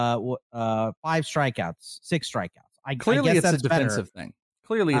 5 strikeouts, 6 strikeouts. Clearly, I guess it's a defensive thing.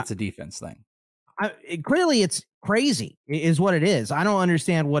 Clearly, it's a defense thing. Clearly, it's crazy, is what it is. I don't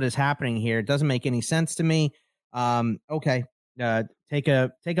understand what is happening here. It doesn't make any sense to me. Okay, take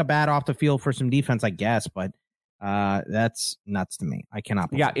a bat off the field for some defense, I guess, but that's nuts to me. I cannot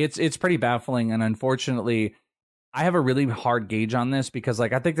believe it's pretty baffling, and unfortunately, I have a really hard gauge on this because,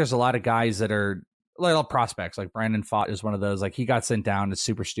 like, I think there's a lot of guys that are little prospects. Like Brandon Pfaadt is one of those. Like, he got sent down. It's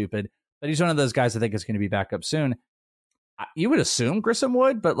super stupid, but he's one of those guys I think is going to be back up soon. You would assume Grissom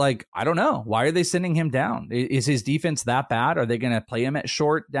would, but like, I don't know. Why are they sending him down? Is his defense that bad? Are they going to play him at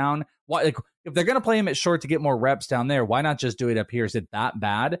short down? Why, like, if they're going to play him at short to get more reps down there, why not just do it up here? Is it that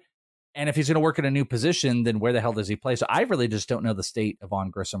bad? And if he's going to work at a new position, then where the hell does he play? So I really just don't know the state of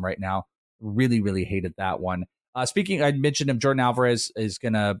Vaughn Grissom right now. Really, really hated that one. Speaking, I mentioned him, Jordan Alvarez is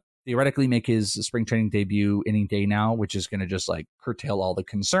going to theoretically make his spring training debut any day now, which is going to just like curtail all the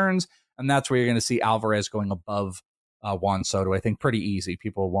concerns. And that's where you're going to see Alvarez going above Juan Soto. I think pretty easy.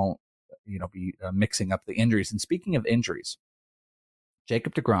 People won't, be mixing up the injuries. And speaking of injuries,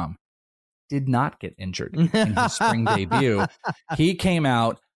 Jacob deGrom did not get injured in his spring debut. He came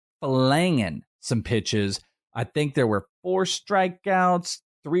out flanging some pitches. I think there were 4 strikeouts,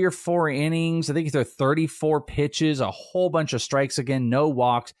 3 or 4 innings. I think there were 34 pitches, a whole bunch of strikes again, no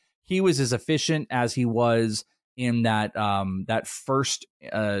walks. He was as efficient as he was in that first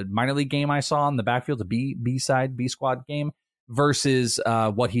minor league game I saw in the backfield, the B squad game, versus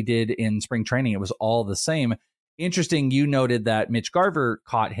what he did in spring training. It was all the same. Interesting, you noted that Mitch Garver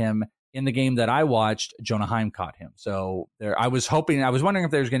caught him in the game that I watched. Jonah Heim caught him. So I was wondering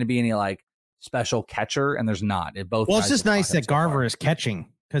if there's going to be any like special catcher, and there's not. It's just nice that Garver is catching,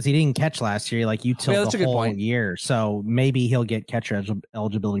 because he didn't catch last year. Like, you took the whole year, so maybe he'll get catcher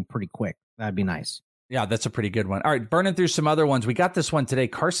eligibility pretty quick. That'd be nice. Yeah, that's a pretty good one. All right, burning through some other ones. We got this one today.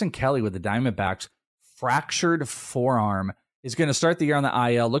 Carson Kelly with the Diamondbacks, fractured forearm, is going to start the year on the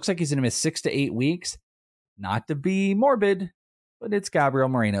IL. Looks like he's going to miss 6 to 8 weeks. Not to be morbid, but it's Gabriel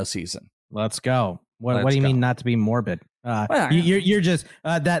Moreno season. Let's go. What do you mean not to be morbid? You're just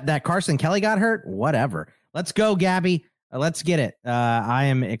that Carson Kelly got hurt? Whatever. Let's go, Gabby. Let's get it. I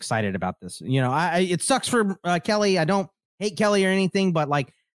am excited about this. It sucks for Kelly. I don't hate Kelly or anything, but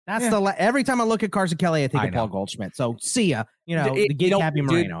like, that's every time I look at Carson Kelly, I think of Paul Goldschmidt. So see ya. Get Gabby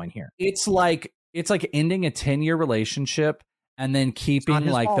Moreno in here. It's like ending a 10-year relationship and then keeping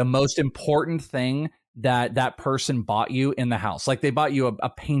like fault. The most important thing that person bought you in the house. Like, they bought you a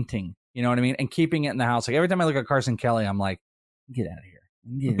painting, you know what I mean? And keeping it in the house. Like, every time I look at Carson Kelly, I'm like, get out of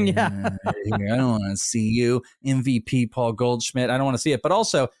here. Get out of here. I don't want to see you. MVP Paul Goldschmidt. I don't want to see it. But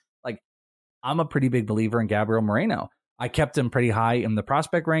also, like, I'm a pretty big believer in Gabriel Moreno. I kept him pretty high in the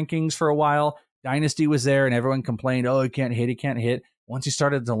prospect rankings for a while. Dynasty was there, and everyone complained, he can't hit. Once he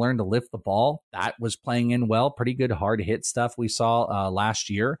started to learn to lift the ball, that was playing in well. Pretty good hard hit stuff we saw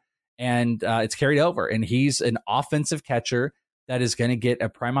last year. And it's carried over. And he's an offensive catcher that is going to get a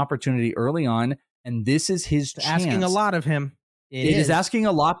prime opportunity early on And this is his chance. Asking a lot of him. It is asking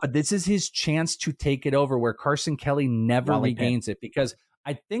a lot, but this is his chance to take it over where Carson Kelly never regains it, because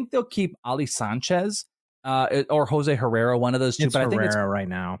I think they'll keep Ali Sanchez or Jose Herrera, one of those two. It's but Herrera I think it's right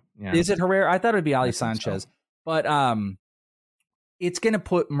now. Yeah. Is it Herrera? I thought it would be Ali Sanchez. So. But it's going to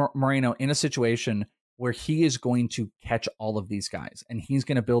put Moreno in a situation where he is going to catch all of these guys, and he's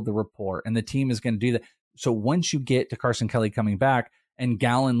going to build the rapport, and the team is going to do that. So once you get to Carson Kelly coming back, and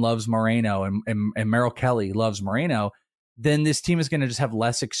Gallen loves Moreno, and Merrill Kelly loves Moreno, then this team is going to just have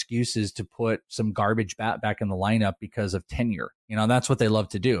less excuses to put some garbage bat back in the lineup because of tenure. You know, that's what they love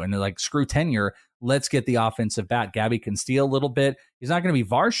to do. And they're like, screw tenure. Let's get the offensive bat. Gabby can steal a little bit. He's not going to be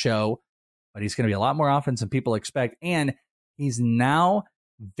Varsho, but he's going to be a lot more offense than people expect. And he's now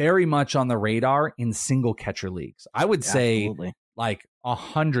very much on the radar in single catcher leagues. I would say like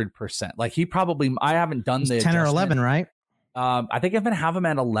 100%. Like he probably, I haven't done the 10 or 11, right? I think I'm going to have him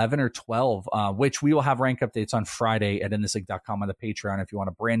at 11 or 12, which we will have rank updates on Friday at inthisleague.com on the Patreon. If you want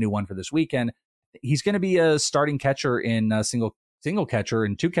a brand new one for this weekend, he's going to be a starting catcher in single catcher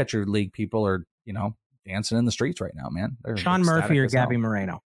and 2-catcher league. People are, you know, dancing in the streets right now, man. They're Sean Murphy or Gabby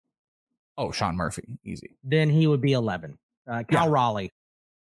Moreno. Oh, Sean Murphy. Easy. Then he would be 11. Cal Raleigh.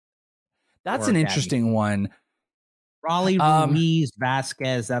 That's an interesting one. Raleigh, Ruiz,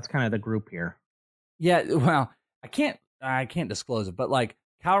 Vasquez. That's kind of the group here. Yeah. Well, I can't disclose it, but like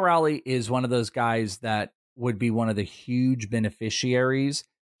Cal Raleigh is one of those guys that would be one of the huge beneficiaries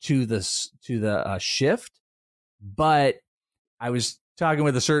to the shift. But I was talking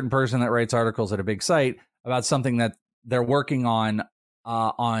with a certain person that writes articles at a big site about something that they're working on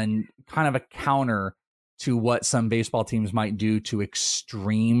kind of a counter to what some baseball teams might do to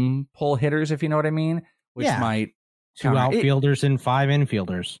extreme pull hitters, if you know what I mean, which might 2 outfielders and 5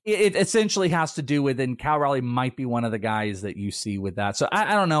 infielders. It essentially has to do with, and Cal Raleigh might be one of the guys that you see with that. So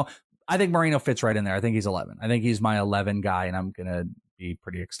I don't know. I think Moreno fits right in there. I think he's 11. I think he's my 11 guy, and I'm going to be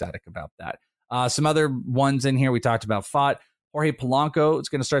pretty ecstatic about that. Some other ones in here. We talked about Fott. Jorge Polanco is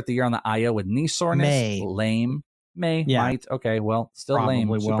going to start the year on the IL with knee soreness. Lame. Might. Okay, well, still probably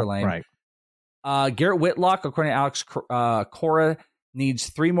lame. Super lame. Right. Garrett Whitlock, according to Alex Cora, needs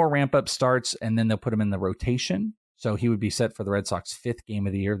 3 more ramp-up starts, and then they'll put him in the rotation. So he would be set for the Red Sox 5th game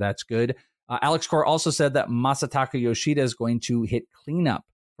of the year. That's good. Alex Cora also said that Masataka Yoshida is going to hit cleanup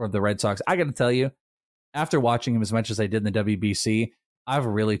for the Red Sox. I got to tell you, after watching him as much as I did in the WBC, I've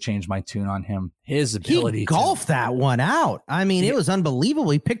really changed my tune on him. His ability he golfed that one out. I mean, it was unbelievable.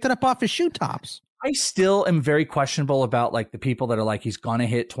 He picked it up off his shoe tops. I still am very questionable about like the people that are like, he's going to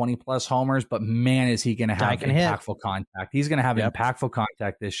hit 20 plus homers, but man, is he going to have impactful contact. He's going to have impactful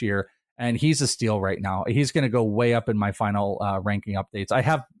contact this year. And he's a steal right now. He's going to go way up in my final ranking updates. I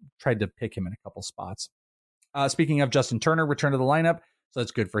have tried to pick him in a couple spots. Speaking of, Justin Turner returned to the lineup, so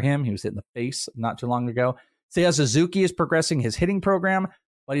that's good for him. He was hit in the face not too long ago. Seiya Suzuki is progressing his hitting program,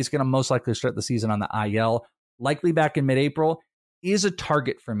 but he's going to most likely start the season on the IL. Likely back in mid-April. Is a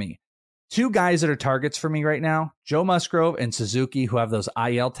target for me. 2 guys that are targets for me right now, Joe Musgrove and Suzuki, who have those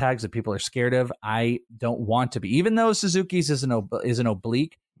IL tags that people are scared of. I don't want to be. Even though Suzuki's is an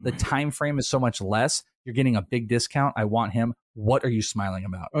oblique, the time frame is so much less. You're getting a big discount. I want him. What are you smiling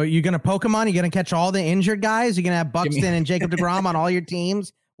about? Are you going to Pokemon? You're going to catch all the injured guys? You're going to have Buxton and Jacob deGrom on all your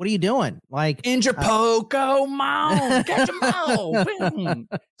teams? What are you doing? Like injure Pokemon. Catch them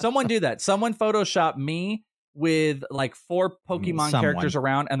all. Someone do that. Someone Photoshop me with like 4 Pokemon characters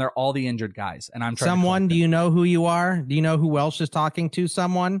around, and they're all the injured guys. And I'm trying Someone, do you know who you are? Do you know who Welsh is talking to?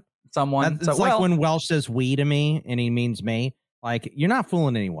 Someone? It's like when Welsh says we to me and he means me. Like, you're not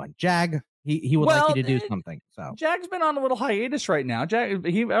fooling anyone. Jag, he would like you to do something. So Jag's been on a little hiatus right now. Jag,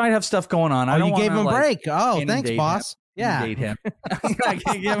 he might have stuff going on. You gave him a break. Oh, thanks, boss. Yeah. Date him. I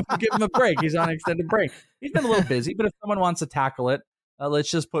can't give him a break. He's on an extended break. He's been a little busy, but if someone wants to tackle it,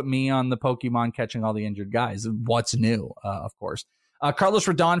 let's just put me on the Pokemon catching all the injured guys. What's new, of course. Carlos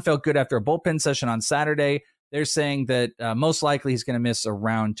Rodon felt good after a bullpen session on Saturday. They're saying that most likely he's going to miss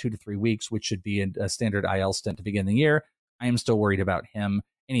around 2 to 3 weeks, which should be a standard IL stint to begin the year. I am still worried about him.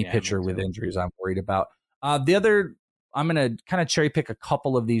 Any pitcher with injuries I'm worried about. The other, I'm going to kind of cherry pick a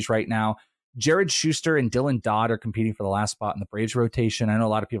couple of these right now. Jared Schuster and Dylan Dodd are competing for the last spot in the Braves rotation. I know a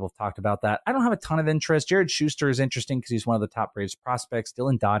lot of people have talked about that. I don't have a ton of interest. Jared Schuster is interesting because he's one of the top Braves prospects.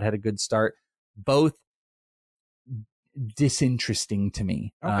 Dylan Dodd had a good start. Both disinteresting to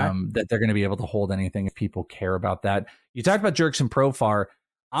me, that they're going to be able to hold anything if people care about that. You talked about Jurickson Profar.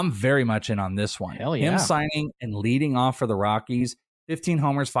 I'm very much in on this one. Hell yeah. Him signing and leading off for the Rockies, 15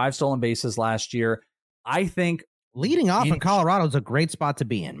 homers, 5 stolen bases last year. I think leading off in Colorado is a great spot to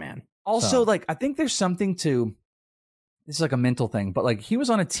be in, man. Also, like, I think there's something to, this is like a mental thing, but like he was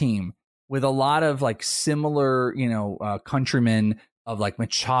on a team with a lot of like similar, countrymen of like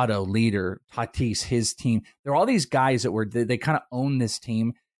Machado, Leader, Tatis, his team. There are all these guys that they kind of own this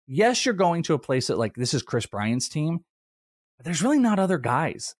team. Yes, you're going to a place that like this is Chris Bryant's team, but there's really not other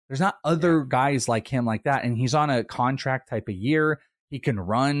guys. There's not other guys like him like that. And he's on a contract type of year. He can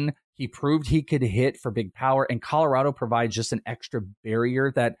run. He proved he could hit for big power. And Colorado provides just an extra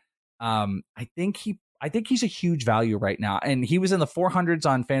barrier that I think he's a huge value right now. And he was in the 400s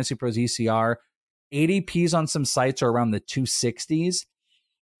on Fantasy Pros ECR. ADPs on some sites are around the 260s.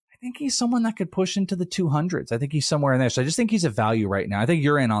 I think he's someone that could push into the 200s. I think he's somewhere in there. So I just think he's a value right now. I think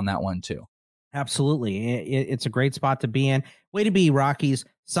you're in on that one too. Absolutely. It's a great spot to be in. Way to be, Rockies.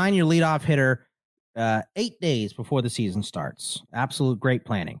 Sign your leadoff hitter 8 days before the season starts. Absolute great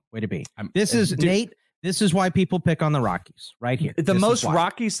planning. Way to be. Nate. This is why people pick on the Rockies right here. The most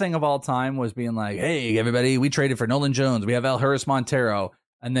Rockies thing of all time was being like, hey, everybody, we traded for Nolan Jones. We have Alheris Montero.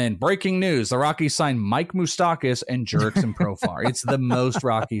 And then breaking news, the Rockies signed Mike Moustakas and Jurickson Profar. It's the most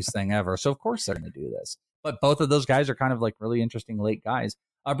Rockies thing ever. So, of course, they're going to do this. But both of those guys are kind of like really interesting late guys.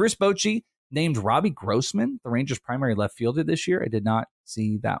 Bruce Bochy named Robbie Grossman the Rangers' primary left fielder this year. I did not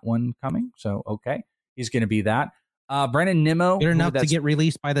see that one coming. So, okay, he's going to be that. Brandon Nimmo. Good enough to get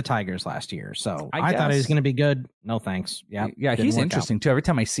released by the Tigers last year. So I thought he was going to be good. No, thanks. Yeah. He's interesting too. Every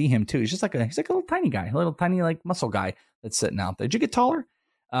time I see him too, he's just like he's like a little tiny guy, a little tiny like muscle guy that's sitting out there. Did you get taller?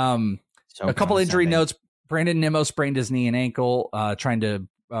 A couple injury notes. Brandon Nimmo sprained his knee and ankle, trying to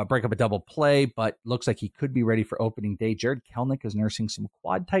break up a double play, but looks like he could be ready for opening day. Jared Kelenic is nursing some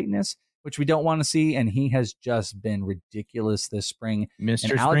quad tightness, which we don't want to see, and he has just been ridiculous this spring.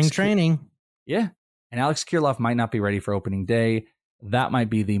 Mr. Spring Training. Yeah. And Alex Kirilloff might not be ready for opening day. That might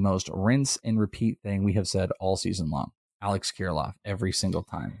be the most rinse and repeat thing we have said all season long. Alex Kirilloff, every single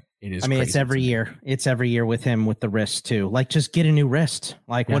time. It is. I mean, it's every year. It's every year with him with the wrist too. Like, just get a new wrist.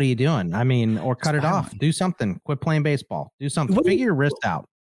 Like, what are you doing? I mean, or cut it off. Do something. Quit playing baseball. Do something. Figure your wrist out.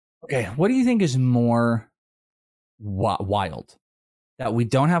 Okay. What do you think is more wild? That we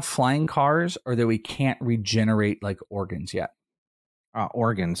don't have flying cars, or that we can't regenerate like organs yet?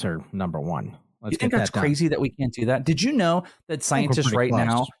 Organs are number one. You think that's crazy that we can't do that? Did you know that scientists right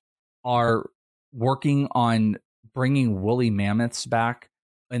now are working on bringing woolly mammoths back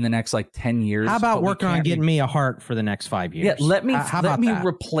in the next like 10 years? How about working on getting me a heart for the next 5 years? Yeah, let me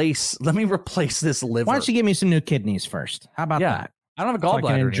replace this liver. Why don't you give me some new kidneys first? How about that? I don't have a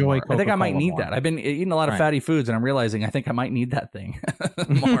gallbladder anymore. I think I might need that. I've been eating a lot of fatty foods, and I'm realizing I think I might need that thing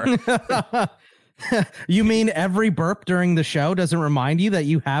more. You mean every burp during the show doesn't remind you that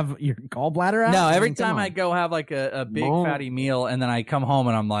you have your gallbladder out? No, every time I go have like a big fatty meal and then I come home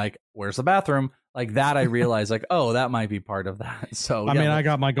and I'm like, where's the bathroom? Like that, I realize like, oh, that might be part of that. So I mean, I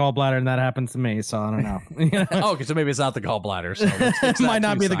got my gallbladder and that happens to me, so I don't know. Oh, okay, so maybe it's not the gallbladder. So it might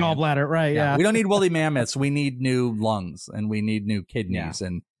not be the gallbladder, right? Yeah. We don't need woolly mammoths. We need new lungs and we need new kidneys,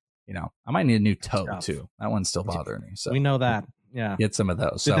 and I might need a new toe too. That one's still bothering me. So we know that. Yeah, get some of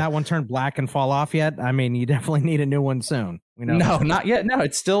those. Did that one turn black and fall off yet? I mean, you definitely need a new one soon. We know. No, not yet. No,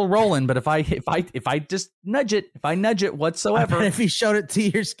 it's still rolling. But if I just nudge it, whatsoever, if you showed it to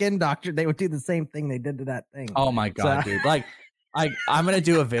your skin doctor, they would do the same thing they did to that thing. Oh my god, dude! Like, I'm gonna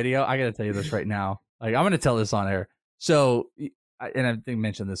do a video. I gotta tell you this right now. Like, I'm gonna tell this on air. So, and I think I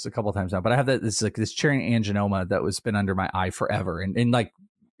mentioned this a couple of times now, but I have this cherry angioma that was been under my eye forever, and like,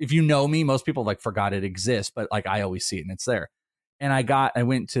 if you know me, most people like forgot it exists, but like I always see it and it's there. And I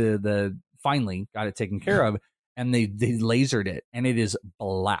went to finally got it taken care of, and they lasered it, and it is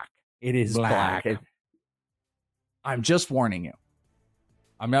black. It is black. I'm just warning you.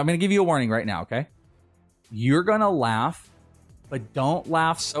 I'm going to give you a warning right now, okay? You're going to laugh, but don't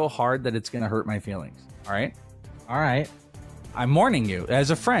laugh so hard that it's going to hurt my feelings, all right? All right. I'm warning you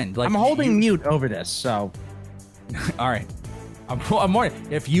as a friend. Like, I'm holding mute over this, so. All right. I'm warning.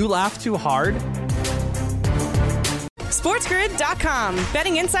 If you laugh too hard... SportsGrid.com.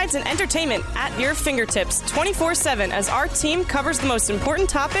 Betting insights and entertainment at your fingertips 24/7 as our team covers the most important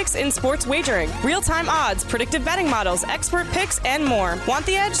topics in sports wagering. Real-time odds, predictive betting models, expert picks, and more. Want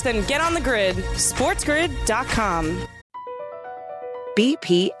the edge? Then get on the grid. SportsGrid.com.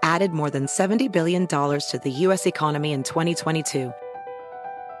 BP added more than $70 billion to the U.S. economy in 2022.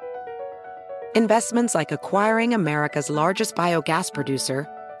 Investments like acquiring America's largest biogas producer,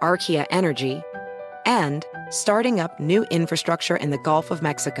 Archaea Energy, and starting up new infrastructure in the Gulf of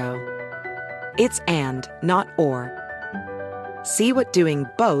Mexico. It's and, not or. See what doing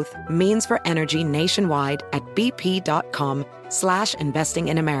both means for energy nationwide at bp.com/investing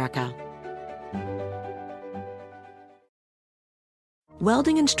in America.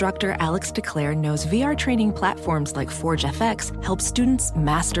 Welding instructor Alex DeClaire knows VR training platforms like Forge FX help students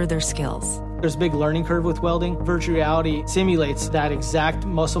master their skills. There's a big learning curve with welding. Virtual reality simulates that exact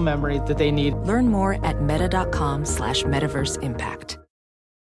muscle memory that they need. Learn more at meta.com/metaverseimpact.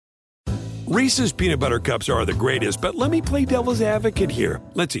 Reese's peanut butter cups are the greatest, but let me play devil's advocate here.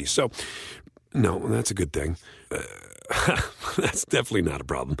 Let's see. So, no, that's a good thing. That's definitely not a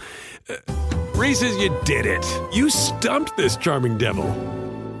problem. Reese's, you did it. You stumped this charming devil.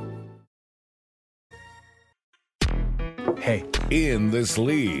 Hey, in this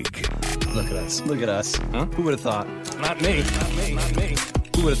league. Look at us. Look at us. Huh? Who would have thought? Not me. Not me. Not me.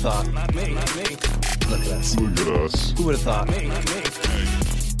 Who would have thought? Not me. Not me. Look at us. Look at us. Who would have thought? Me. Not me.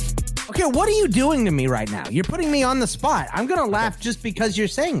 Okay, what are you doing to me right now? You're putting me on the spot. I'm going to laugh just because you're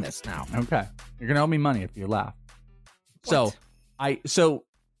saying this now. Okay. You're going to owe me money if you laugh. What?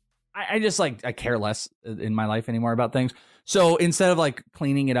 I just I care less in my life anymore about things. So instead of like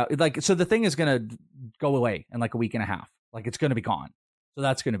cleaning it up, so the thing is going to go away in like a week and a half. Like it's going to be gone. So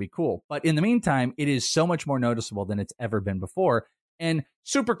that's going to be cool. But in the meantime, it is so much more noticeable than it's ever been before. And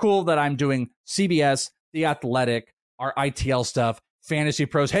super cool that I'm doing CBS, The Athletic, our ITL stuff, Fantasy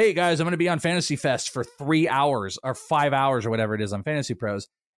Pros. Hey guys, I'm going to be on Fantasy Fest for 3 hours or 5 hours or whatever it is on Fantasy Pros.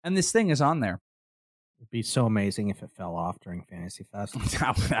 And this thing is on there. It'd be so amazing if it fell off during Fantasy Fest.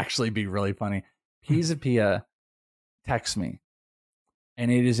 That would actually be really funny. Pia texts me,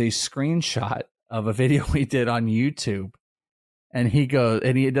 and it is a screenshot of a video we did on YouTube. And he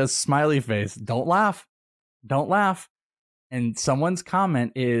does smiley face. Don't laugh. Don't laugh. And someone's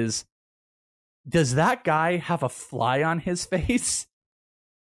comment is, does that guy have a fly on his face?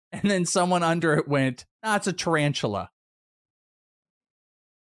 And then someone under it went, it's a tarantula.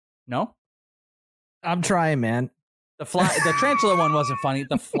 No? I'm trying, man. The tarantula one wasn't funny.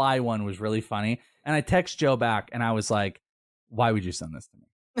 The fly one was really funny. And I text Joe back and I was like, why would you send this to me?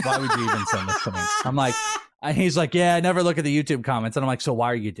 Why would you even send this to me? I'm like, and he's like, yeah, I never look at the YouTube comments. And I'm like, so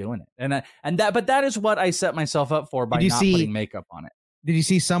why are you doing it? But that is what I set myself up for by not putting makeup on it. Did you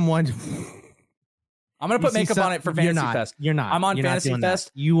see someone? I'm going to put makeup on it for Fantasy Fest. You're not. I'm on Fantasy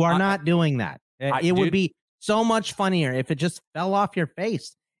Fest. You are not doing that. It would be so much funnier if it just fell off your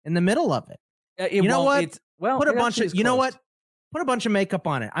face in the middle of it. You know what? Put a bunch of, put a bunch of makeup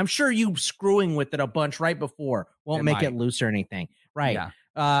on it. I'm sure you screwing with it a bunch right before won't make it loose or anything. Right. Yeah.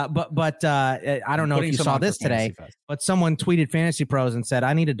 But I don't know if you saw this today, but someone tweeted Fantasy Pros and said,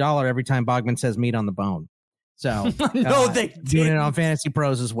 I need $1 every time Bogman says meat on the bone. So no, they doing it on Fantasy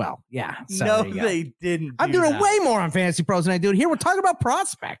Pros as well. Yeah. So no, they didn't. I'm doing way more on Fantasy Pros than I do it here. We're talking about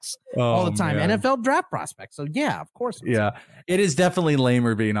prospects all the time. Man. NFL draft prospects. So yeah, of course. Yeah, it is definitely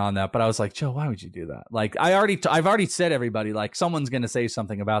lamer being on that. But I was like, Joe, why would you do that? Like, I've already said everybody, like, someone's going to say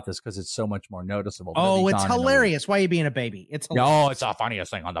something about this because it's so much more noticeable. Oh, it's hilarious. Why are you being a baby? It's hilarious. Oh, it's the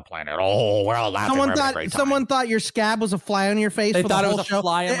funniest thing on the planet. Oh, we're all laughing. Someone thought your scab was a fly on your face. They thought it was a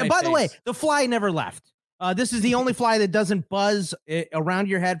fly on my face. By the way, the fly never left. This is the only fly that doesn't buzz around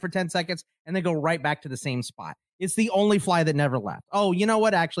your head for 10 seconds and then go right back to the same spot. It's the only fly that never left. Oh, you know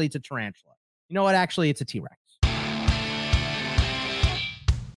what? Actually, it's a tarantula. You know what? Actually, it's a T-Rex.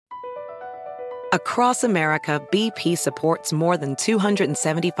 Across America, BP supports more than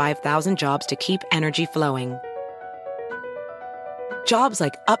 275,000 jobs to keep energy flowing. Jobs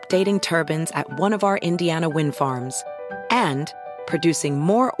like updating turbines at one of our Indiana wind farms and producing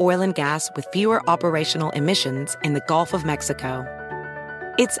more oil and gas with fewer operational emissions in the Gulf of Mexico.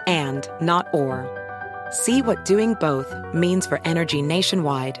 It's and, not or. See what doing both means for energy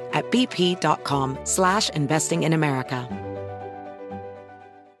nationwide at bp.com/investing in America.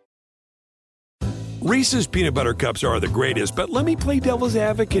 Reese's peanut butter cups are the greatest, but let me play devil's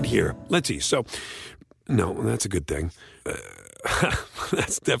advocate here. Let's see. So, no, that's a good thing.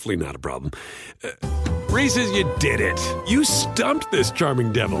 That's definitely not a problem. Reese's, you did it. You stumped this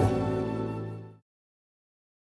charming devil.